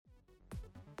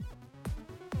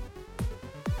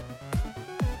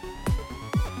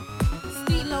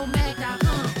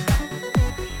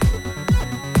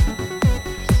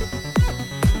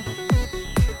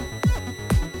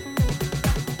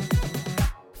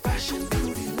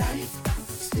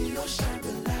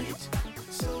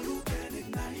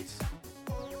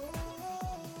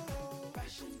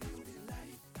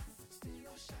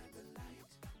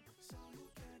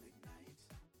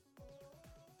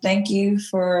thank you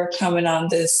for coming on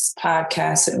this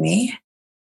podcast with me.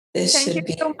 Thank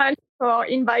you so much for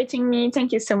inviting me.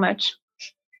 Thank you so much.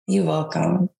 You're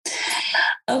welcome.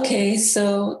 Okay,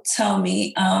 so tell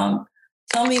me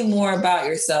more about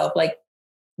yourself, like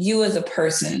you as a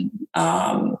person.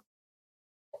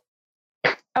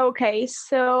 Okay,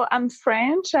 so I'm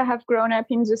French. I have grown up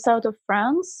in the south of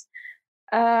France.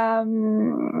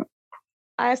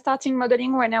 I started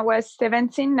modeling when I was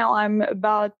 17. Now I'm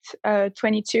about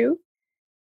 22.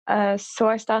 So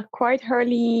I start quite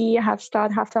early. I have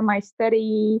started after my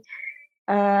study.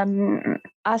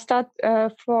 I start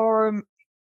for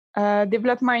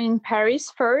development in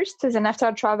Paris first. Then after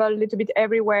I travel a little bit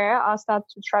everywhere, I start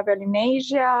to travel in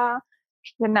Asia.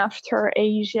 Then after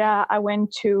Asia, I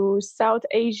went to South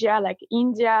Asia, like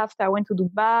India. After I went to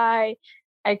Dubai,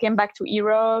 I came back to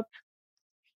Europe.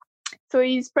 So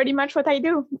it's pretty much what I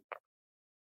do.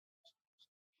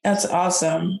 That's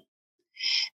awesome.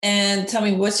 And tell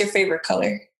me, what's your favorite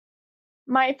color?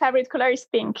 My favorite color is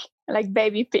pink, like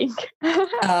baby pink.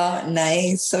 Oh,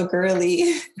 nice. So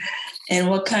girly. And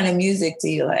what kind of music do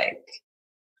you like?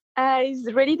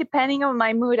 It's really depending on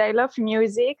my mood. I love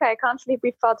music. I can't live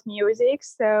without music.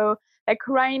 So like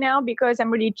right now, because I'm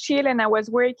really chill and I was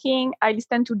working, I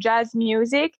listen to jazz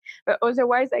music. But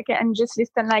otherwise, I can just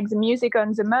listen like the music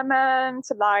on the moment,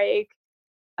 like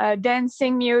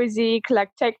dancing music, like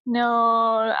techno,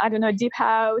 I don't know, deep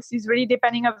house. It's really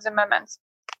depending on the moment.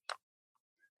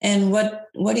 And what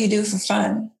do you do for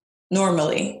fun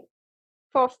normally?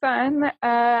 For fun,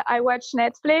 I watch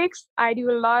Netflix. I do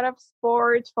a lot of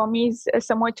sport. For me, it's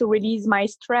somewhat to release my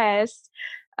stress.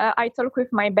 I talk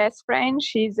with my best friend.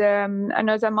 She's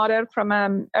another model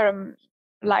from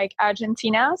like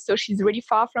Argentina. So she's really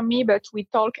far from me, but we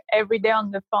talk every day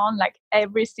on the phone, like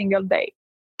every single day.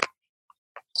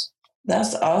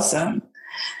 That's awesome.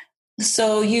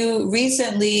 So you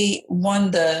recently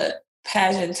won the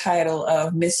pageant title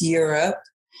of Miss Europe.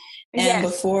 And yes.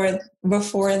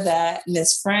 before that,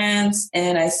 Miss France,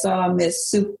 and I saw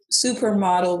Miss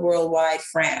Supermodel Worldwide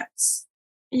France.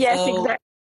 Yes, so, exactly.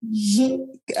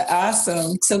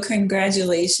 Awesome. So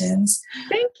congratulations.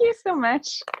 Thank you so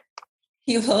much.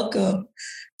 You're welcome.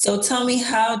 So tell me,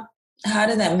 how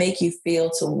did that make you feel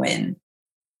to win?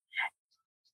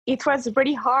 It was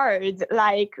really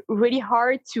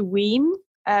hard to win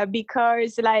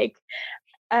because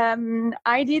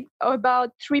I did about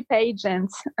 3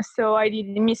 pageants. So I did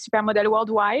Miss Supermodel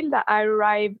Worldwide. I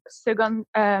arrived second.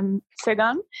 And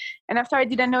after I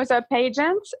did another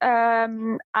pageant,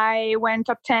 I went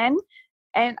top 10.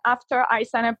 And after I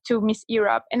signed up to Miss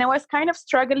Europe. And I was kind of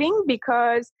struggling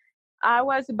because I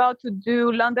was about to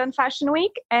do London Fashion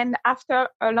Week. And after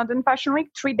London Fashion Week,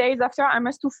 3 days after, I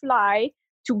must to fly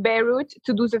to Beirut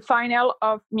to do the final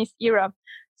of Miss Europe.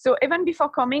 So even before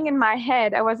coming in my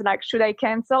head, I was like, should I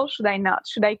cancel? Should I not?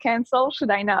 Should I cancel?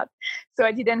 Should I not? So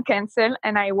I didn't cancel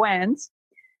and I went.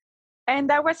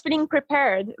 And I was feeling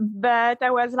prepared, but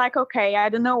I was like, okay, I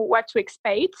don't know what to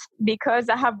expect because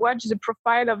I have watched the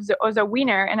profile of the other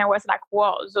winner and I was like,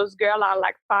 whoa, those girls are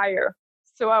like fire.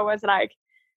 So I was like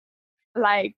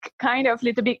kind of a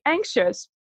little bit anxious.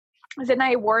 Then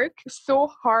I worked so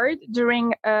hard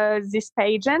during this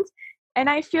pageant. And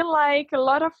I feel like a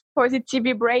lot of positive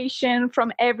vibration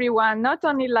from everyone, not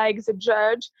only like the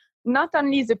judge, not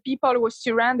only the people who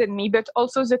surrounded me, but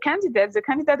also the candidate. The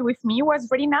candidate with me was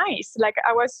really nice. Like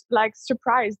I was like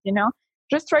surprised,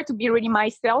 just try to be really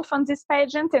myself on this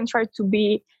pageant and try to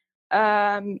be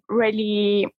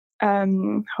really,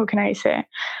 how can I say?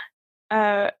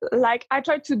 Like I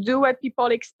try to do what people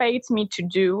expect me to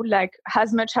do, like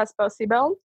as much as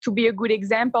possible, to be a good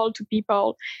example to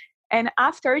people. And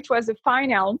after it was the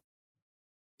final,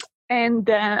 and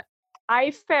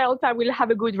I felt I will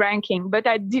have a good ranking, but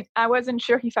I wasn't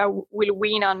sure if I will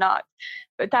win or not.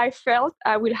 But I felt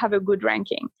I will have a good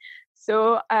ranking.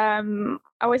 So I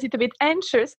was a little bit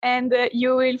anxious, and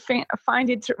you will find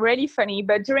it really funny.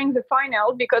 But during the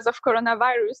final, because of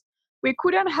coronavirus, we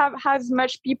couldn't have as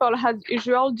much people as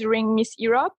usual during Miss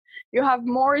Europe. You have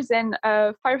more than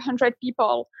 500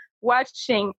 people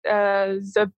watching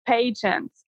the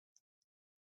pageant.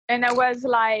 And I was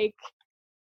like,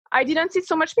 I didn't see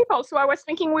so much people. So I was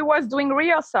thinking we was doing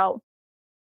rehearsal.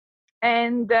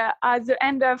 And at the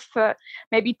end of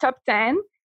maybe top 10,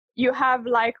 you have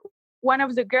like one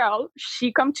of the girls,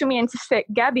 she come to me and said,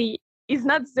 Gaby, it's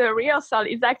not the rehearsal,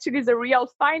 it's actually the real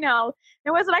final.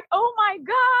 It was like, oh my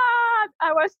God,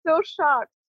 I was so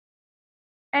shocked.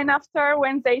 And after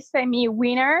when they say me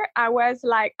winner, I was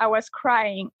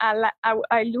crying.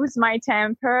 I lose my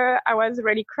temper. I was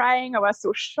really crying. I was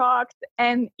so shocked.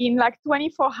 And in like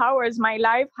 24 hours, my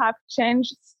life have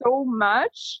changed so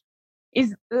much.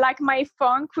 Is like my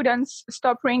phone couldn't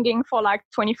stop ringing for like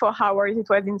 24 hours. It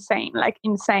was insane, like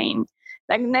insane.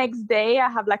 Like next day, I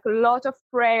have like a lot of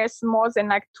press, more than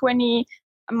like 20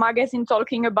 magazine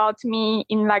talking about me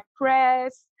in like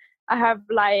press. I have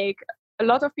like a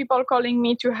lot of people calling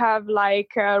me to have like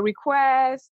a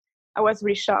request. I was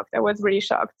really shocked.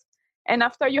 And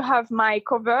after you have my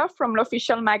cover from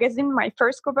L'Official magazine, my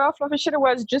first cover of L'Official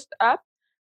was just up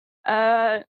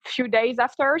a few days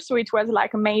after. So it was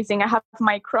like amazing. I have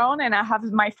my crown and I have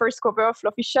my first cover of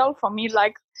L'Official. For me,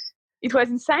 like it was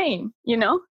insane, you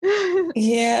know?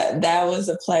 Yeah, that was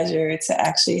a pleasure to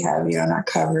actually have you on our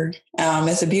cover.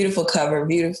 It's a beautiful cover,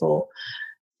 beautiful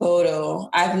photo.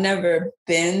 I've never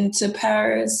been to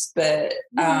Paris, but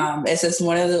it's just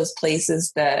one of those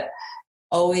places that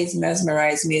always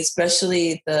mesmerized me,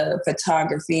 especially the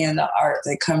photography and the art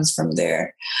that comes from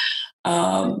there.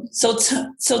 So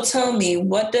tell me,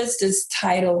 what does this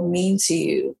title mean to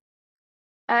you?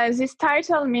 This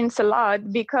title means a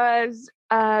lot because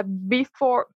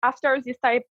after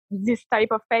this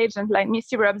type of pageant like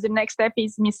Miss Europe, the next step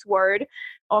is Miss World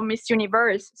or Miss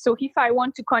Universe. So if I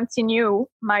want to continue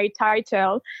my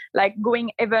title, like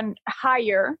going even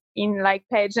higher in like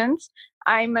pageants,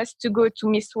 I must to go to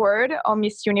Miss World or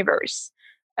Miss Universe.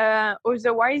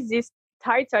 Otherwise, this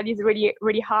title is really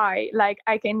really high. Like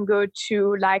I can go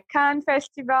to like Cannes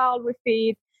Festival with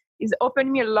it. It's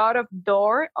opened me a lot of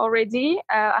door already.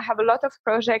 I have a lot of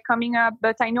project coming up,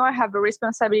 but I know I have a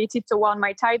responsibility toward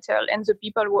my title and the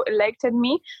people who elected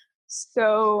me.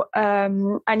 So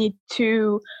I need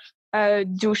to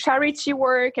do charity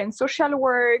work and social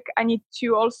work. I need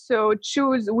to also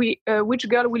choose which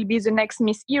girl will be the next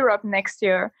Miss Europe next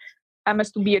year. I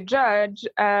must be a judge.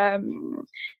 I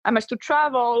must to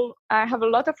travel. I have a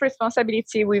lot of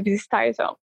responsibility with this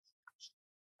title.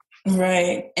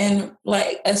 Right. And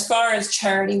like, as far as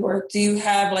charity work, do you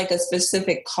have like a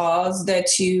specific cause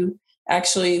that you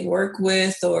actually work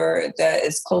with or that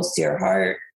is close to your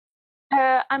heart?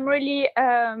 I'm really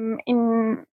how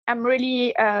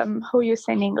you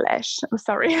say in English? I'm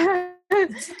sorry.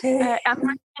 Okay. I'm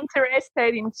really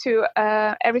interested into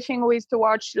everything with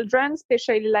towards children,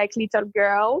 especially like little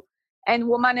girl and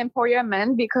woman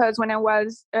empowerment, because when I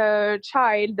was a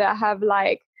child, I have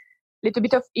like little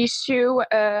bit of issue.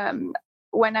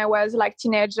 When I was like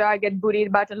teenager, I get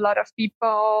bullied by a lot of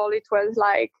people. It was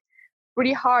like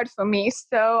really hard for me.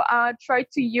 So I try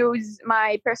to use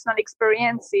my personal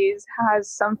experiences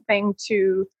as something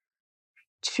to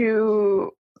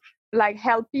like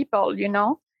help people, you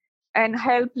know, and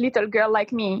help little girl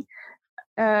like me.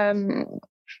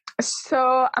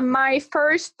 So my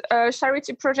first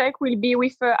charity project will be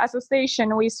with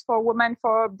association with for women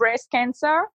for breast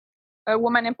cancer,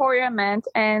 woman empowerment,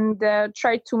 and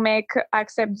try to make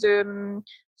accept the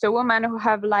women who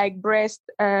have like breast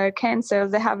cancer.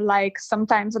 They have like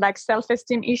sometimes like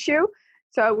self-esteem issue.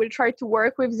 So I will try to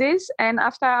work with this, and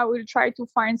after I will try to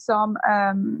find some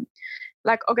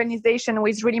like organization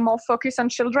with really more focus on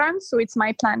children. So it's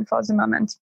my plan for the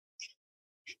moment.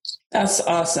 That's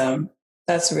awesome.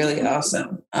 That's really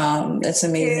awesome. It's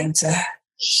amazing to,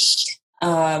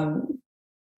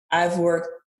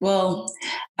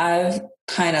 I've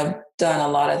kind of done a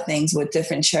lot of things with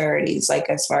different charities, like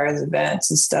as far as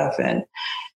events and stuff. And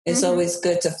it's always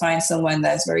good to find someone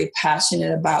that's very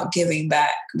passionate about giving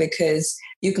back, because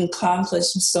you can accomplish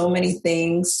so many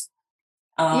things.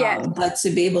 But to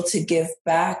be able to give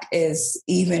back is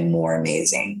even more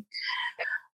amazing.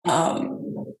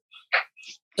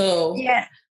 So yeah,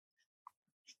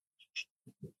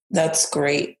 that's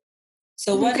great.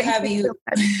 So what have you,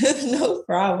 no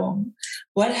problem.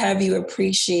 What have you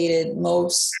appreciated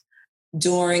most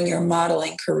during your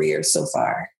modeling career so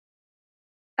far?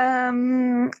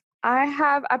 I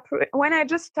have, when I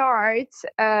just start,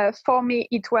 for me,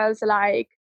 it was like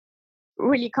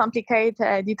really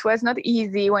complicated. It was not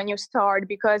easy when you start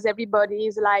because everybody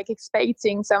is like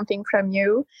expecting something from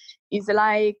you. It's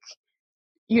like,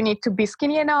 you need to be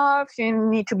skinny enough, you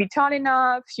need to be tall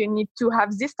enough, you need to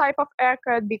have this type of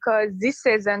haircut because this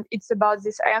season it's about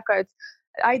this haircut.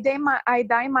 I dye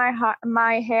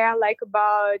my hair like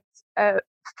about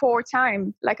 4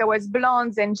 times. Like I was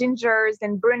blondes and gingers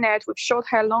and brunette with short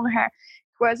hair, long hair.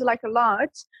 It was like a lot.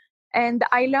 And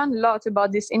I learned a lot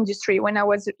about this industry when I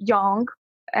was young.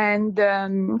 And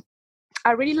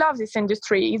I really love this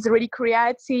industry. It's really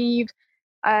creative.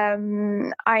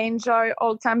 I enjoy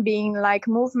all time being like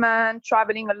movement,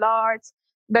 traveling a lot.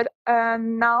 But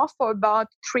now for about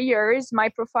 3 years, my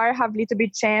profile have a little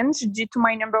bit changed due to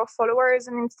my number of followers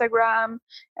on Instagram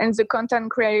and the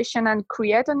content creation and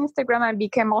create on Instagram. I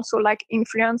became also like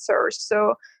influencer.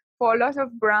 So for a lot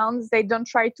of brands, they don't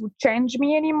try to change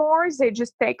me anymore. They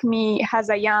just take me as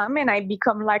I am, and I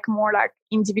become like more like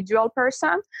individual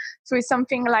person. So it's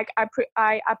something like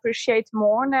I appreciate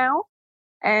more now.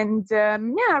 And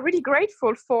really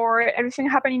grateful for everything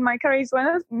happening in my career as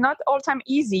well. Not all time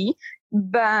easy,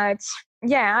 but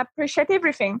yeah, I appreciate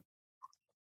everything.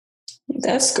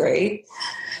 That's great.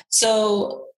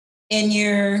 So in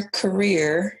your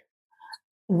career,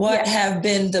 what have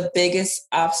been the biggest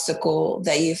obstacle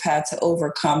that you've had to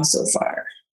overcome so far?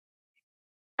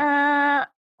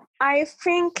 I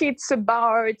think it's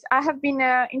about, I have been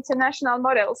an international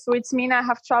model. So it's mean I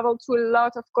have traveled to a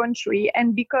lot of country.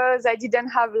 And because I didn't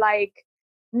have like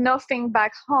nothing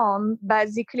back home,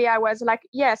 basically I was like,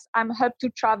 yes, I'm up to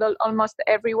travel almost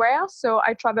everywhere. So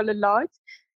I travel a lot.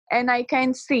 And I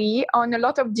can see on a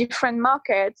lot of different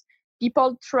markets,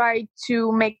 people try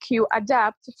to make you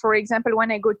adapt. For example, when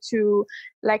I go to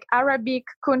like Arabic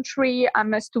country, I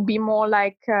must to be more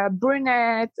like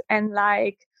brunette, and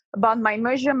like about my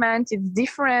measurement, it's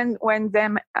different when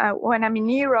I'm in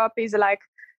Europe, is like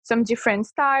some different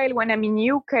style. When I'm in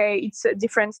UK, it's a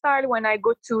different style. When I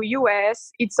go to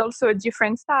US, it's also a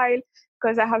different style,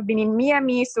 because I have been in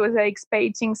Miami, so they're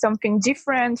expecting something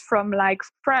different from like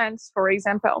France, for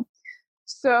example.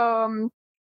 So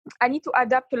I need to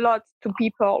adapt a lot to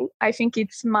people. I think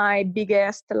it's my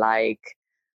biggest like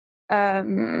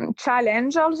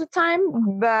challenge all the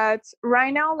time. But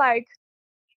right now, like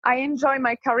I enjoy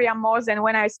my career more than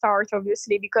when I start,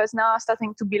 obviously, because now I'm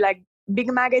starting to be like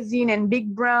big magazine and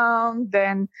big brand.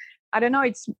 Then I don't know.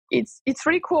 It's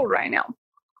really cool right now.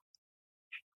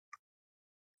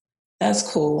 That's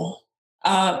cool.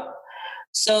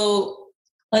 So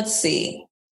let's see.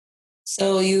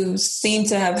 So you seem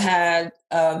to have had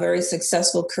a very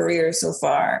successful career so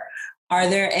far. Are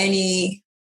there any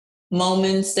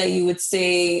moments that you would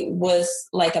say was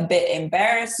like a bit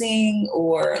embarrassing,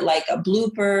 or like a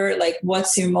blooper? Like,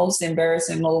 what's your most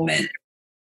embarrassing moment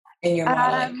in your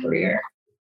modeling career?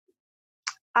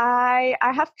 I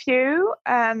have few.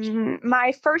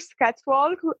 My first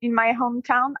catwalk in my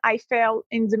hometown, I fell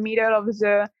in the middle of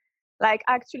the, like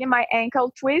actually my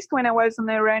ankle twist when I was on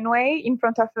the runway in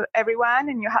front of everyone,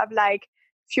 and you have like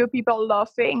few people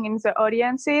laughing in the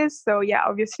audiences. So yeah,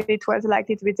 obviously it was like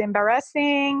a bit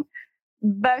embarrassing.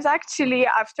 But actually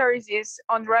after this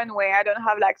on runway, I don't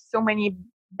have like so many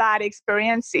bad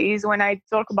experiences when I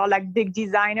talk about like big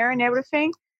designer and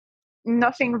everything.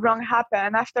 Nothing wrong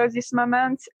happened after this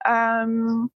moment.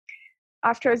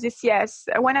 After this, yes,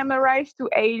 when I arrived to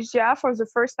Asia for the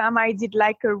first time, I did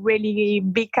like a really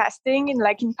big casting. And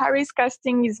like in Paris,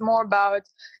 casting is more about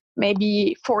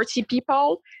maybe 40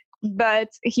 people. But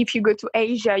if you go to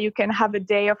Asia, you can have a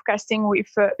day of casting with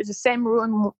the same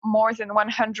room, more than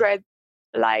 100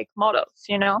 like models,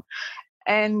 you know.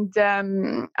 And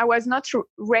I was not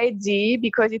ready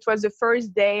because it was the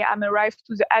first day I arrived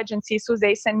to the agency, so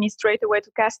they sent me straight away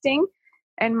to casting.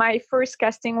 And my first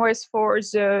casting was for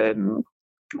the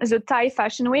Thai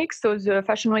Fashion Week, so the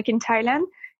Fashion Week in Thailand.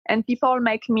 And people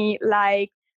make me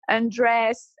like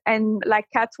undress and like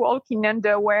catwalk in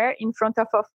underwear in front of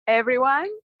everyone.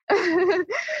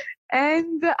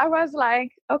 And I was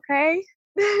like, okay.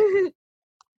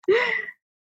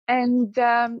 And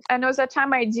another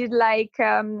time I did like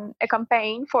a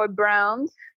campaign for a brand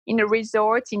in a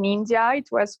resort in India. It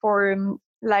was for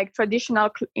like traditional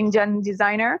Indian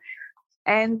designer.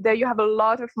 And you have a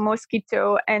lot of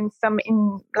mosquito, and some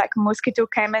in like mosquito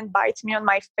came and bite me on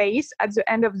my face at the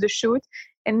end of the shoot.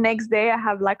 And next day I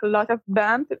have like a lot of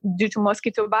bump due to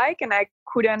mosquito bite, and I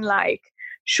couldn't like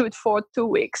shoot for 2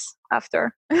 weeks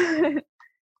after.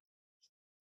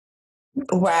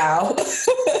 Wow.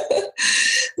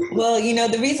 Well,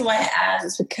 the reason why I asked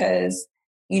is because,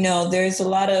 there's a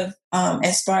lot of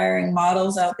aspiring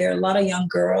models out there, a lot of young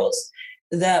girls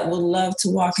that would love to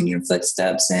walk in your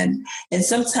footsteps. And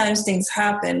sometimes things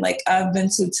happen. Like I've been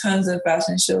to tons of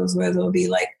fashion shows where there'll be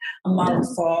like a model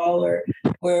fall, or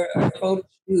where a photo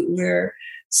shoot where,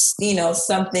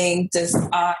 something just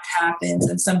odd happens.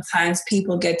 And sometimes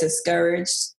people get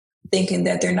discouraged thinking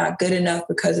that they're not good enough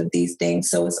because of these things.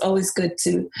 So it's always good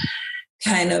to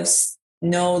kind of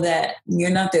know that you're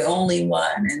not the only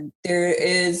one, and there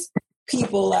is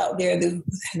people out there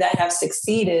that have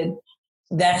succeeded,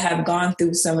 that have gone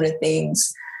through some of the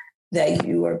things that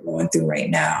you are going through right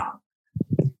now.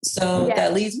 So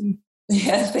that leads me,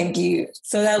 thank you.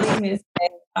 So that leads me to say,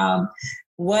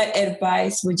 what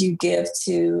advice would you give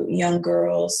to young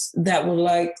girls that would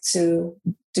like to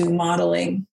do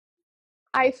modeling?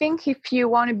 I think if you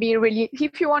want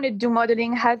to do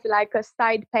modeling as like a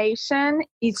side passion,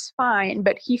 it's fine.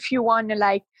 But if you want to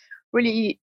like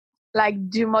really like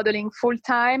do modeling full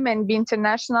time and be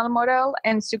international model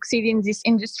and succeed in this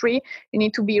industry, you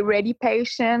need to be really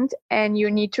patient and you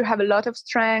need to have a lot of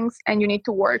strength and you need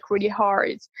to work really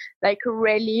hard, like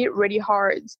really, really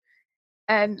hard.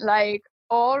 And like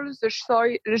all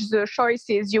the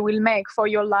choices you will make for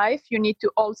your life, you need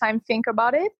to all time think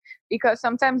about it, because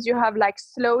sometimes you have like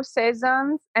slow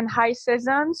seasons and high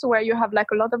seasons where you have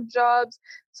like a lot of jobs.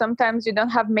 Sometimes you don't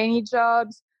have many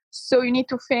jobs. So you need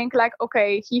to think like,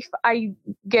 okay, if I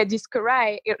get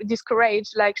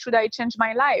discouraged, like, should I change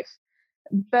my life?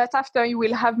 But after you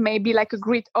will have maybe like a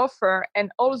great offer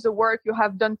and all the work you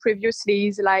have done previously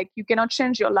is like, you cannot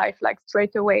change your life like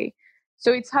straight away.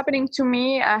 So it's happening to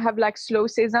me. I have like slow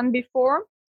season before.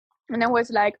 And I was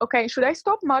like, okay, should I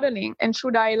stop modeling and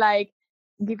should I like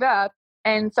give up?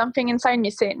 And something inside me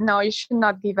said, no, you should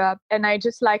not give up. And I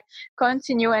just like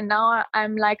continue. And now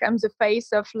I'm the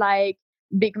face of like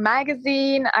big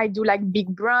magazine. I do like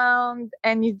big brand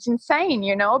and it's insane,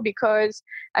 because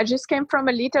I just came from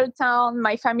a little town.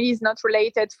 My family is not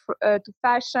related to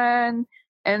fashion.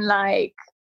 And like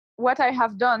what I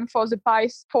have done for the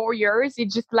past 4 years,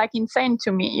 it's just like insane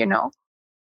to me.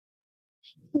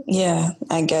 Yeah,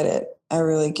 I get it. I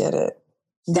really get it.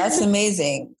 That's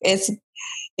amazing. It's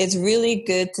really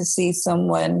good to see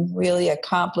someone really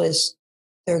accomplish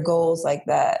their goals like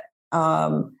that.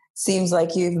 Seems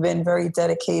like you've been very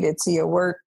dedicated to your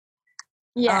work.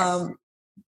 Yes.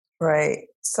 Right.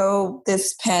 So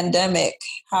this pandemic,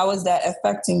 how is that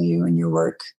affecting you and your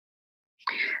work?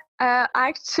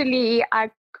 Actually,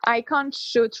 I can't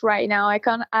shoot right now.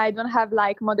 I don't have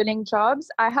like modeling jobs.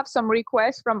 I have some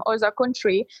requests from other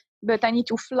country, but I need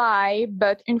to fly.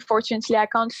 But unfortunately, I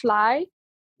can't fly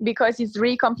because it's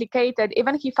really complicated.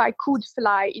 Even if I could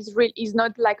fly, it's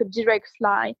not like a direct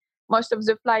fly. Most of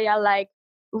the fly are like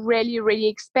really, really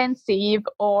expensive,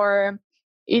 or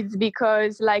it's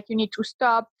because like you need to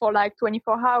stop for like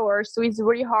 24 hours. So it's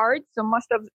really hard. So most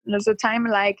of the time,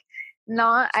 like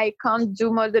now I can't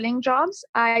do modeling jobs.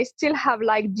 I still have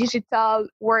like digital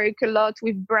work a lot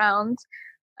with brands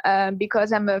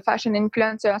because I'm a fashion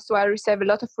influencer. So I receive a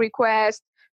lot of requests,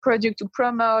 product to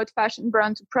promote, fashion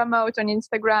brand to promote on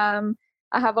Instagram.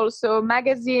 I have also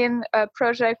magazine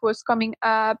project was coming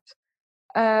up.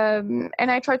 And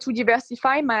I try to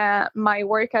diversify my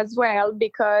work as well,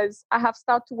 because I have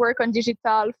started to work on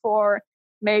digital for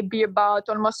maybe about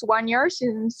almost 1 year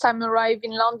since I arrived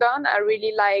in London. I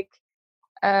really like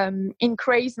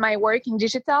increase my work in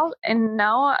digital, and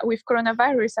now with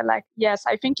coronavirus I'm like, yes,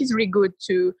 I think it's really good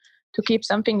to keep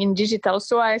something in digital,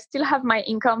 so I still have my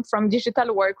income from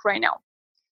digital work right now.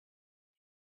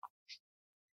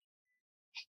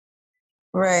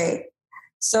 Right.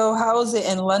 So how is it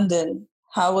in London?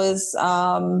 How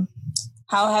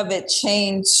have it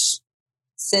changed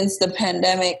since the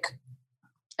pandemic?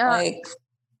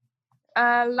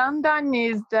 London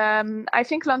is, I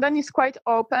think London is quite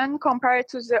open compared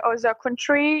to the other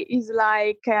country. Is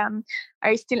like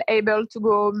I still able to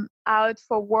go out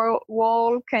for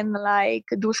walk and like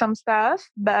do some stuff.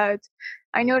 But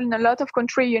I know in a lot of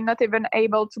country you're not even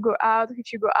able to go out.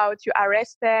 If you go out, you're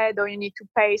arrested or you need to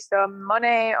pay some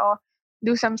money or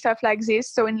do some stuff like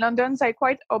this. So in London, they're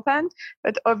quite open,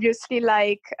 but obviously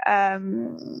like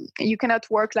you cannot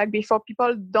work like before.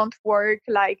 People don't work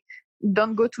like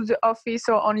don't go to the office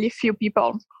or only few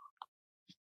people.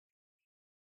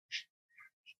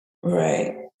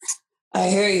 Right. I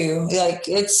hear you. Like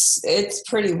it's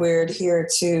pretty weird here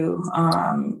too.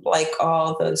 Like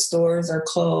all the stores are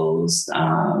closed.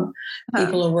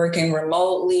 People are working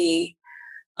remotely.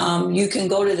 You can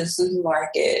go to the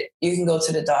supermarket. You can go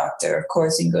to the doctor. Of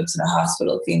course, you can go to the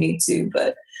hospital if you need to,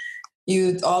 but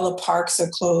all the parks are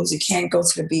closed. You can't go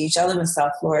to the beach. I live in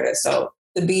South Florida, so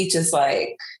the beach is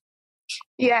like,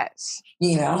 yes,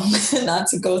 not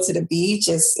to go to the beach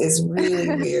is really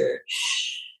weird.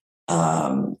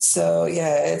 So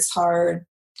yeah, it's kind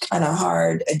of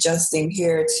hard adjusting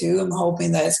here too. I'm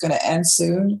hoping that it's going to end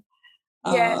soon.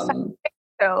 Yes,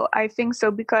 I think so,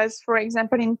 because for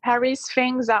example in Paris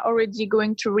things are already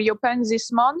going to reopen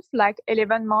this month, like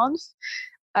 11 months.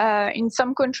 In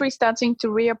some countries starting to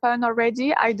reopen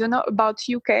already. I don't know about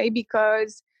UK,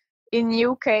 because in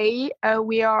UK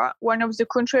we are one of the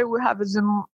countries who have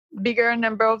the bigger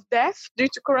number of deaths due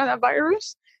to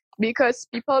coronavirus, because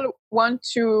people want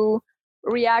to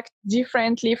react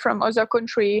differently from other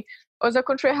country. Other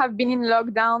countries have been in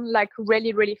lockdown like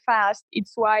really, really fast.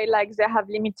 It's why like they have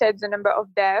limited the number of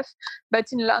deaths. But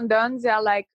in London, they are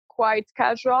like quite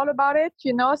casual about it.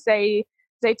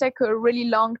 they take a really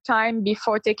long time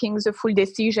before taking the full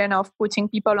decision of putting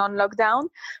people on lockdown.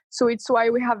 So it's why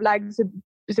we have like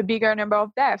the bigger number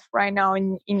of deaths right now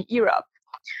in Europe.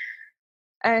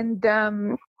 And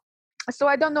so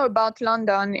I don't know about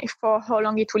London for how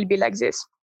long it will be like this.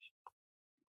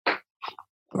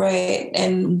 Right.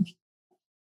 And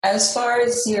as far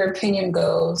as your opinion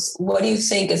goes, what do you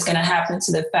think is going to happen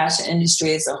to the fashion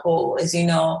industry as a whole? As you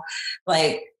know,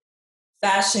 like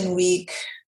Fashion Week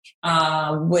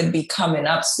would be coming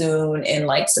up soon in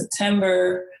like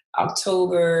September,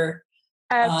 October.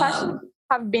 Fashion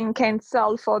have been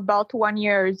canceled for about 1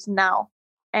 year now.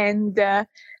 And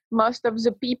most of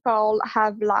the people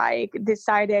have like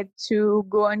decided to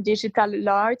go on digital a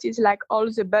lot. It's like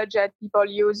all the budget people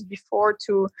use before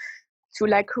to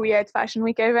like create Fashion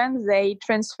Week events, they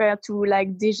transfer to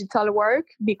like digital work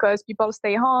because people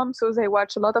stay home. So they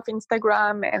watch a lot of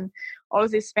Instagram and all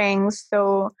these things.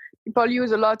 So people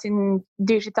use a lot in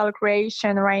digital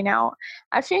creation right now.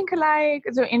 I think like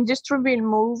the industry will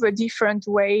move a different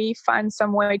way, find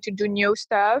some way to do new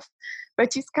stuff,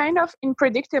 but it's kind of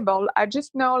unpredictable. I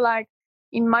just know like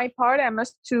in my part, I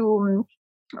must to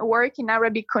work in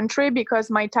Arabic country because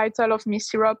my title of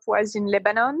Miss Europe was in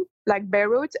Lebanon, like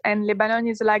Beirut, and Lebanon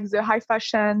is like the high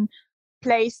fashion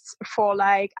place for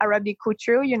like Arabic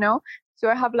couture, you know. So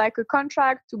I have like a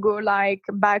contract to go like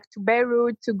back to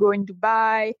Beirut, to go in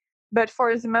Dubai, but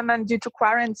for the moment due to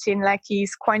quarantine, like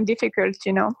it's quite difficult,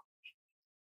 you know.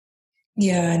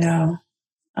 Yeah, I know.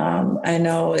 I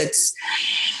know it's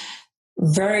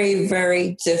very,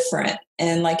 very different.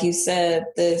 And like you said,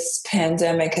 this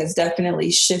pandemic has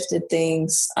definitely shifted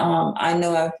things. I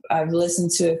know I've listened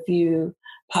to a few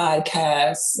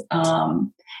podcasts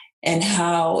and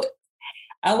how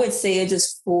I would say it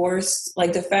just forced,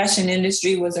 like the fashion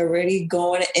industry was already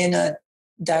going in a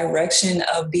direction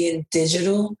of being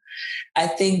digital. I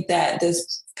think that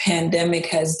this pandemic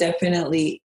has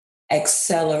definitely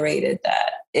accelerated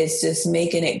that. It's just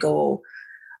making it go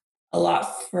a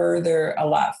lot further, a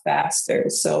lot faster.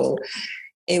 So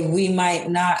if we might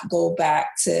not go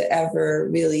back to ever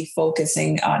really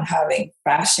focusing on having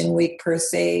Fashion Week per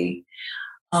se.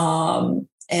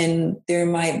 And there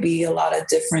might be a lot of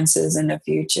differences in the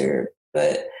future,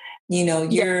 but you know,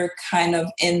 you're kind of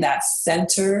in that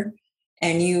center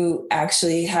and you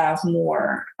actually have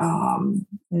more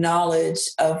knowledge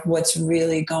of what's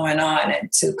really going on,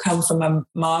 and to come from a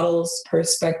model's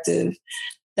perspective,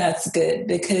 that's good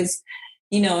because,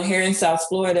 you know, here in South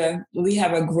Florida, we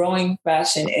have a growing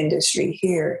fashion industry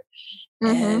here.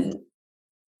 Mm-hmm.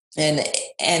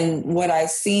 And what I've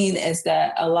seen is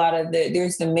that a lot of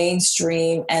there's the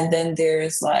mainstream and then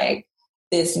there's like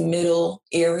this middle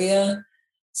area.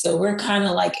 So we're kind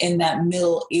of like in that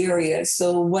middle area.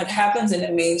 So what happens in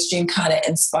the mainstream kind of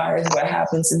inspires what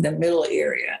happens in the middle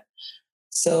area.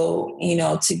 So, you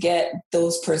know, to get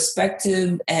those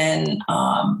perspective and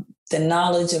the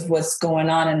knowledge of what's going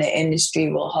on in the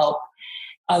industry will help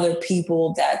other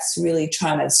people that's really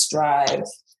trying to strive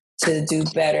to do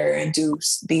better and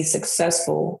be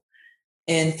successful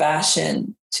in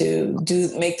fashion, to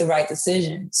make the right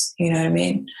decisions. You know what I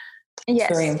mean? Yes.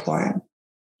 It's very important.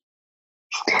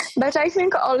 But I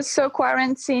think also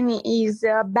quarantine is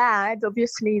bad.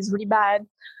 Obviously, it's really bad.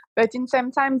 But in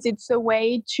sometimes it's a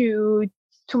way to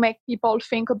make people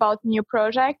think about new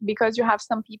project, because you have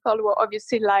some people who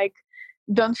obviously like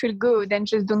don't feel good and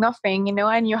just do nothing, you know,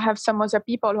 and you have some other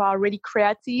people who are really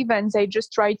creative and they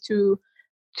just try to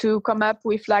come up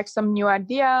with like some new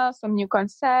idea, some new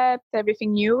concept,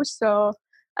 everything new. So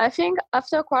I think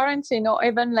after quarantine, or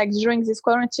even like during this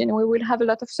quarantine, we will have a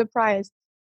lot of surprise.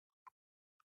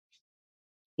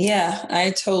 Yeah,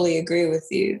 I totally agree with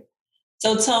you.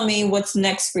 So tell me, what's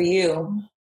next for you?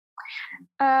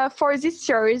 For this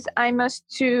year's, I must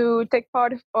to take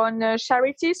part on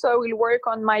charity, so I will work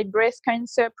on my breast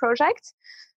cancer project.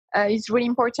 It's really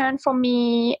important for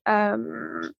me.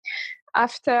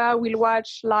 After I will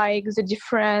watch like the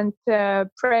different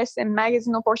press and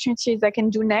magazine opportunities I can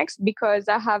do next, because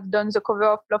I have done the cover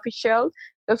of L'Officiel.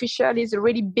 L'Officiel is a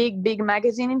really big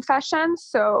magazine in fashion,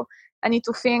 so I need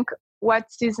to think what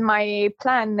is my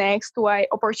plan next, what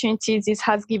opportunities this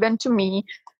has given to me.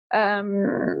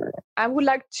 I would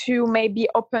like to maybe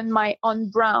open my own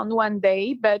brand one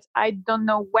day, but I don't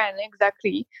know when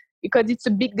exactly, because it's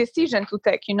a big decision to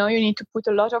take. You know, you need to put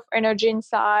a lot of energy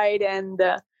inside, and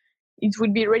it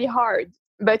would be really hard.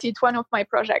 But it's one of my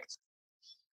projects.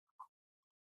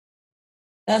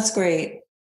 That's great.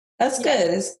 That's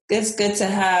good. It's good to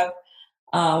have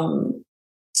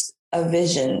a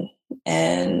vision,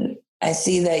 and I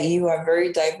see that you are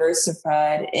very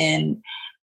diversified in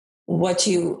what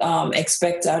you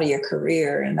expect out of your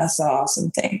career. And that's an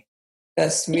awesome thing.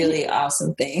 That's really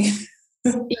awesome thing.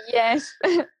 Yes.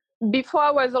 Before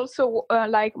I was also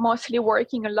like mostly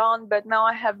working alone, but now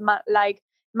I have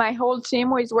my whole team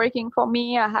who is working for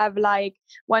me. I have like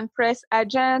one press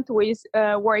agent who is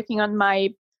working on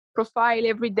my profile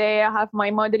every day. I have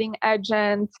my modeling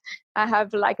agent. I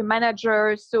have like a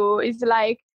manager. So it's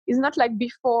not like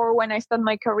before when I started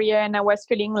my career and I was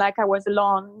feeling like I was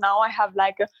alone. Now I have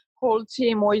like a whole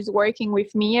team who is working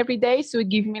with me every day. So it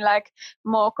gives me like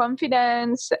more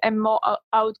confidence and more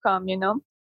outcome, you know?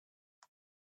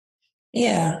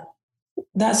 Yeah,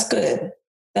 that's good.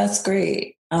 That's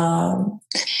great. Well,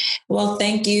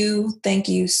 thank you. Thank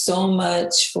you so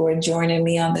much for joining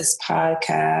me on this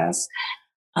podcast.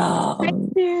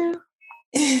 Thank you.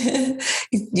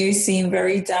 You seem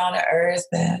very down to earth,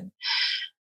 and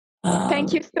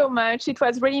thank you so much. It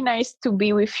was really nice to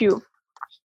be with you.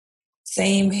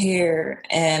 Same here.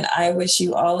 And I wish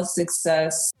you all the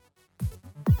success.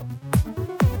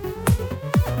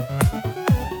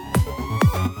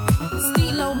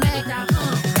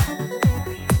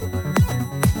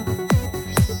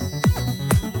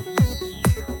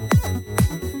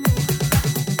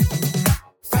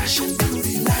 Fashion,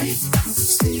 beauty, life,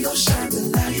 still shine the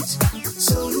light.